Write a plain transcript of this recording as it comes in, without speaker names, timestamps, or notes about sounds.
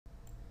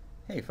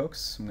Hey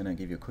folks, I'm going to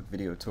give you a quick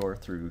video tour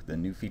through the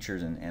new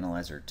features in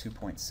Analyzer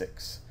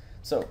 2.6.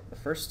 So the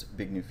first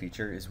big new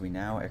feature is we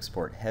now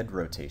export head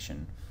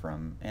rotation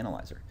from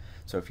Analyzer.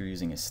 So if you're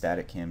using a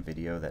static cam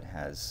video that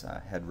has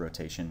head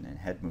rotation and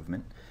head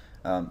movement,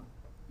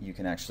 you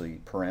can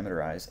actually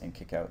parameterize and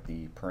kick out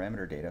the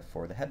parameter data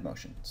for the head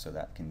motion, so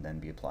that can then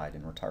be applied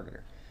in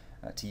Retargeter.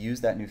 To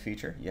use that new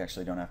feature, you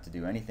actually don't have to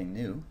do anything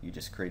new. You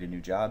just create a new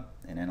job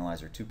in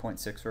Analyzer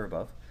 2.6 or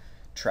above,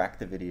 track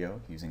the video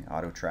using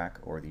auto track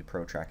or the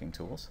pro tracking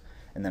tools,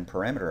 and then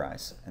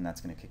parameterize, and that's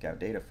going to kick out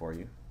data for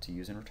you to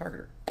use in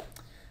Retargeter.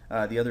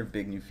 The other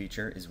big new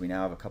feature is we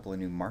now have a couple of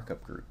new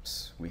markup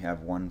groups. We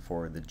have one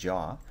for the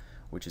jaw,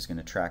 which is going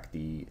to track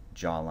the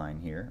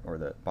jawline here, or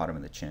the bottom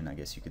of the chin, I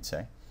guess you could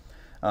say.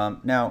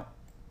 Now,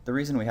 the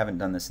reason we haven't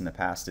done this in the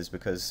past is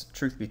because,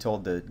 truth be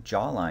told, the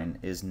jawline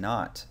is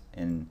not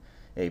in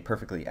a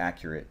perfectly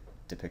accurate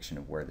depiction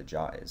of where the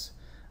jaw is.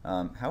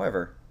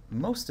 However,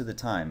 most of the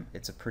time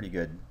it's a pretty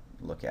good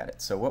look at it.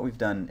 So what we've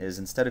done is,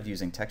 instead of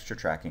using texture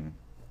tracking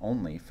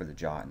only for the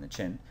jaw and the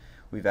chin,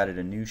 we've added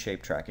a new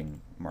shape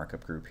tracking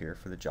markup group here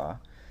for the jaw.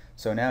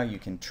 So now you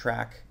can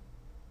track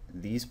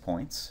these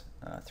points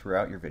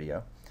throughout your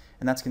video,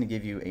 and that's going to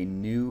give you a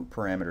new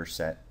parameter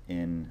set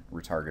in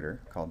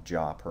Retargeter called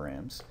jaw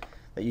params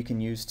that you can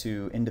use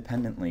to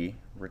independently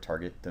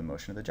retarget the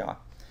motion of the jaw.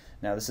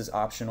 Now this is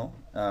optional,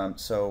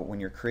 so when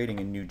you're creating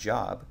a new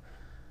job,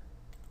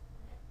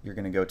 you're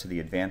going to go to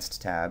the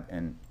Advanced tab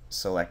and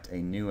select a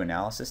new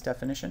analysis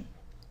definition.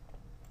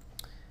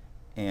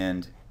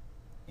 And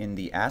in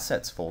the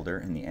Assets folder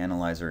in the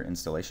Analyzer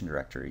installation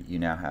directory, you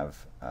now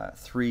have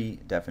 3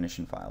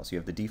 definition files. You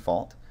have the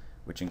default,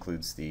 which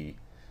includes the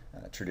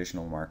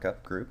traditional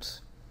markup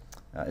groups,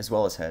 as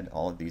well as head.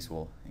 All of these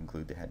will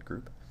include the head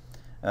group.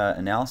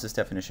 Analysis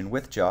definition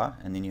with jaw,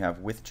 and then you have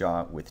with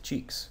jaw with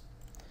cheeks.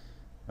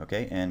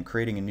 Okay, and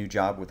creating a new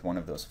job with one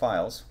of those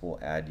files will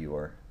add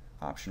your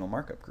optional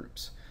markup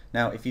groups.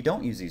 Now, if you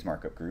don't use these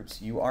markup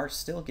groups, you are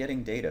still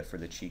getting data for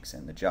the cheeks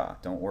and the jaw,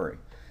 don't worry.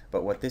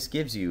 But what this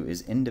gives you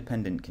is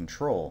independent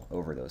control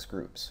over those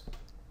groups,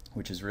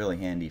 which is really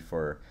handy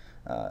for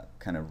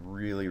kind of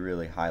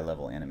really high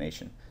level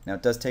animation. Now,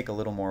 it does take a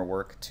little more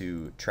work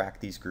to track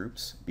these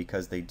groups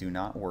because they do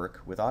not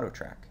work with auto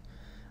track.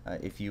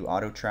 If you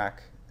auto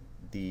track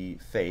the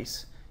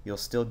face, you'll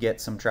still get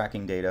some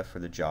tracking data for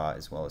the jaw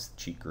as well as the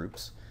cheek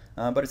groups,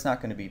 but it's not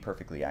going to be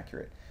perfectly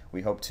accurate.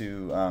 We hope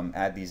to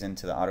add these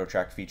into the auto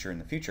track feature in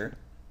the future,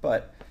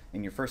 but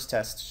in your first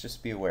tests,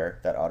 just be aware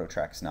that auto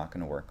track is not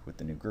going to work with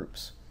the new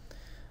groups.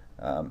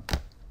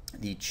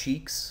 The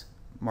cheeks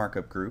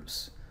markup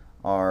groups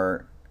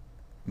are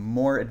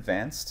more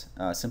advanced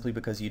simply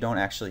because you don't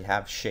actually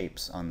have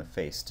shapes on the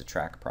face to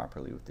track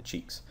properly with the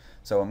cheeks.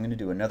 So I'm going to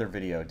do another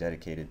video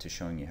dedicated to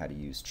showing you how to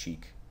use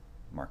cheek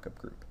markup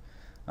group.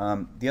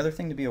 The other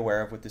thing to be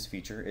aware of with this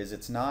feature is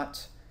it's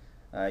not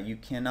you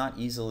cannot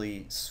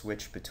easily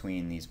switch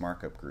between these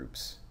markup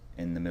groups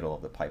in the middle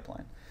of the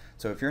pipeline.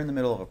 So if you're in the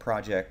middle of a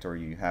project or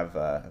you have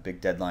a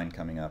big deadline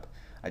coming up,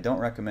 I don't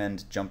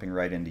recommend jumping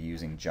right into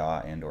using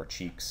jaw and or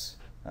cheeks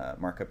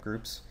markup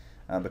groups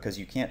because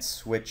you can't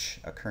switch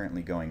a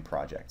currently going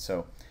project.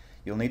 So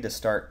you'll need to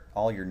start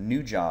all your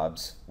new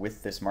jobs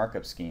with this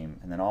markup scheme,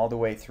 and then all the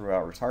way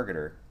throughout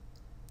Retargeter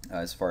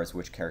as far as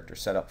which character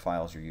setup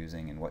files you're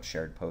using and what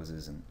shared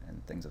poses and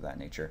things of that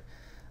nature.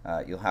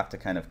 You'll have to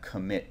kind of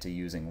commit to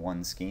using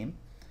one scheme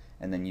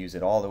and then use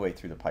it all the way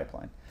through the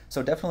pipeline.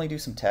 So definitely do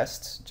some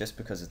tests just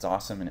because it's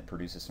awesome and it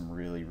produces some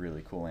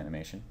really cool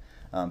animation.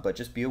 But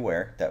just be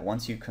aware that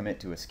once you commit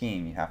to a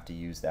scheme, you have to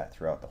use that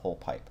throughout the whole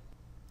pipe.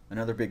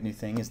 Another big new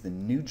thing is the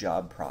new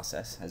job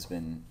process has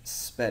been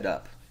sped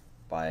up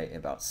by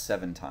about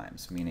 7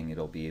 times, meaning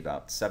it'll be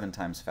about 7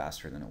 times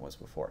faster than it was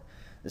before.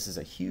 This is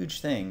a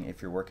huge thing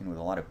if you're working with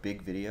a lot of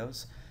big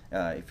videos.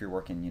 If you're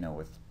working,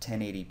 with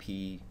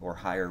 1080p or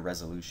higher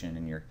resolution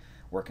and you're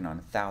working on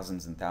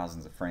thousands and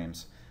thousands of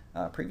frames,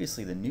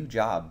 previously the new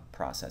job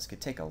process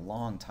could take a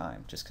long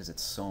time just because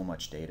it's so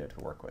much data to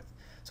work with.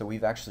 So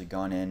we've actually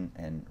gone in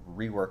and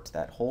reworked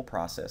that whole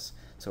process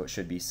so it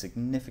should be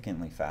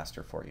significantly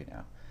faster for you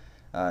now.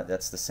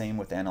 That's the same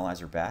with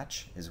Analyzer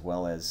Batch as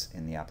well as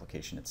in the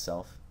application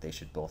itself. They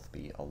should both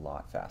be a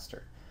lot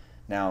faster.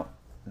 Now,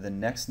 the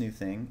next new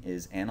thing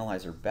is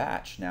Analyzer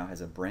Batch now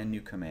has a brand new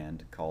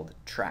command called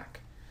track.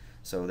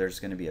 So there's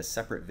going to be a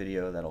separate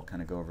video that'll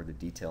kind of go over the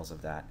details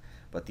of that.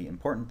 But the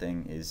important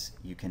thing is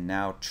you can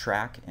now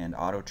track and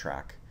auto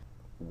track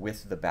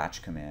with the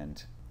batch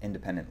command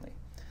independently.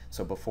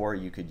 So before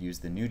you could use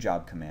the new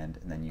job command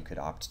and then you could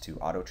opt to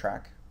auto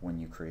track when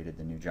you created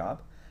the new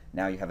job.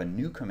 Now you have a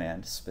new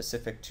command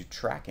specific to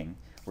tracking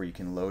where you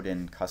can load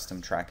in custom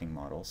tracking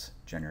models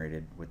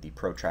generated with the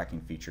pro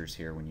tracking features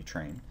here when you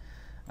train.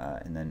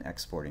 And then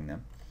exporting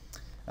them.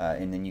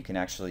 And then you can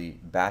actually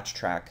batch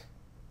track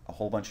a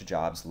whole bunch of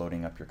jobs,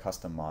 loading up your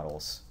custom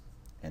models,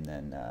 and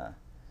then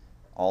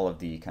all of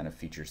the kind of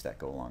features that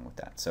go along with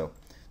that. So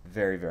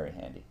very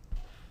handy.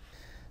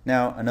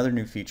 Now, another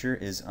new feature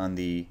is on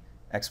the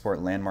export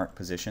landmark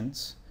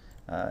positions.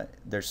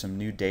 there's some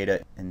new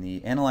data in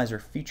the Analyzer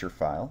feature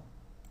file.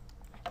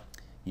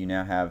 You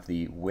now have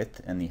the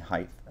width and the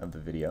height of the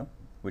video,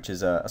 which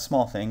is a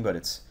small thing, but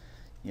it's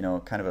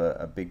kind of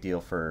a big deal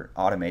for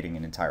automating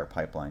an entire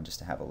pipeline just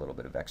to have a little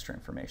bit of extra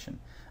information.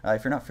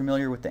 If you're not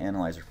familiar with the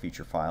Analyzer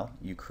feature file,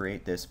 you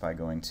create this by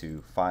going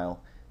to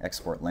File,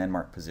 Export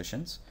Landmark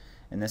Positions,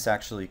 and this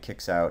actually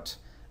kicks out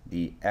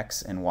the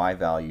X and Y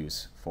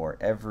values for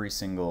every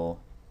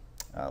single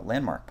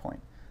landmark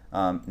point.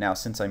 Now,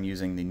 since I'm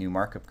using the new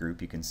markup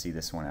group, you can see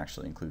this one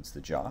actually includes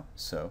the jaw,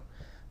 so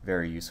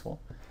very useful.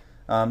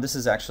 This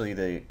is actually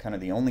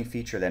the only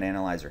feature that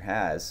Analyzer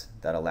has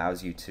that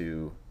allows you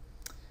to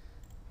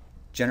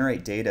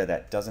generate data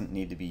that doesn't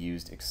need to be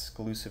used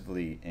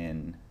exclusively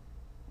in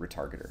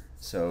Retargeter.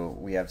 So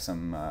we have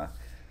some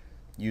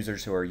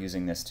users who are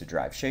using this to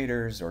drive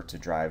shaders or to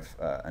drive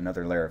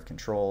another layer of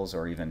controls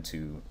or even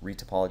to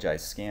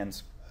retopologize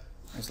scans.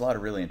 There's a lot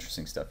of really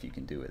interesting stuff you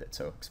can do with it,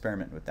 so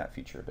experiment with that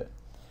feature a bit.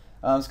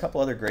 There's a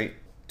couple other great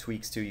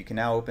tweaks too. You can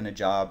now open a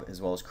job as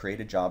well as create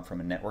a job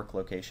from a network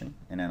location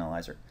in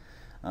Analyzer.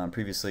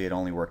 Previously it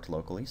only worked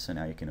locally, so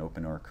now you can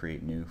open or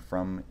create new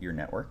from your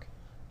network,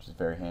 which is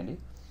very handy.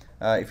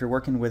 If you're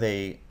working with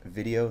a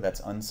video that's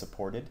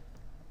unsupported,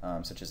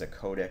 such as a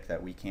codec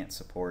that we can't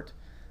support,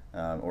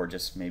 or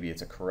just maybe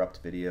it's a corrupt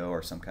video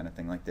or some kind of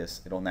thing like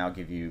this, it'll now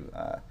give you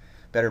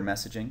better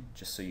messaging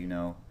just so you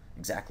know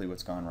exactly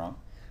what's gone wrong.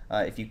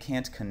 If you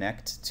can't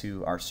connect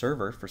to our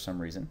server for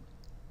some reason,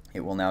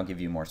 it will now give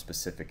you more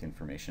specific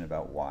information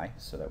about why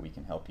so that we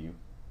can help you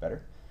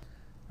better.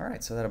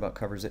 Alright, so that about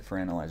covers it for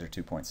Analyzer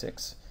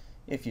 2.6.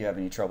 If you have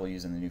any trouble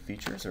using the new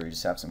features or you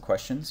just have some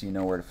questions, you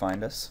know where to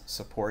find us,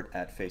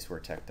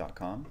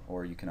 support@facewaretech.com,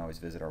 or you can always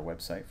visit our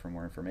website for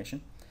more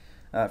information.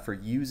 For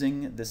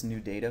using this new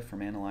data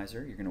from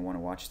Analyzer, you're going to want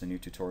to watch the new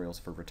tutorials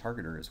for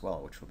Retargeter as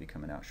well, which will be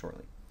coming out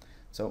shortly.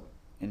 So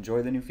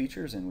enjoy the new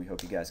features, and we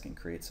hope you guys can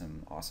create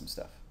some awesome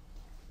stuff.